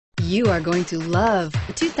You are going to love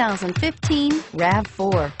the 2015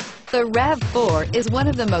 RAV4. The RAV4 is one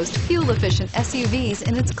of the most fuel-efficient SUVs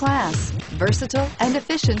in its class. Versatile and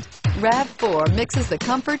efficient, RAV4 mixes the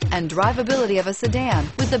comfort and drivability of a sedan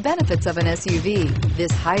with the benefits of an SUV.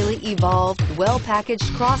 This highly evolved, well-packaged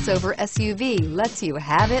crossover SUV lets you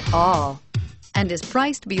have it all and is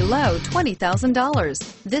priced below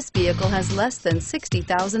 $20,000. This vehicle has less than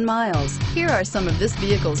 60,000 miles. Here are some of this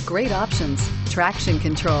vehicle's great options: traction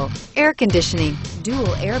control, air conditioning,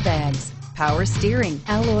 dual airbags, power steering,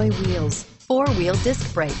 alloy wheels, four-wheel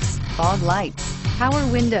disc brakes, fog lights, power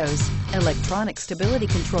windows, electronic stability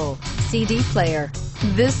control, CD player.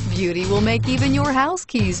 This beauty will make even your house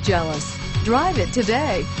keys jealous. Drive it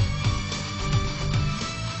today.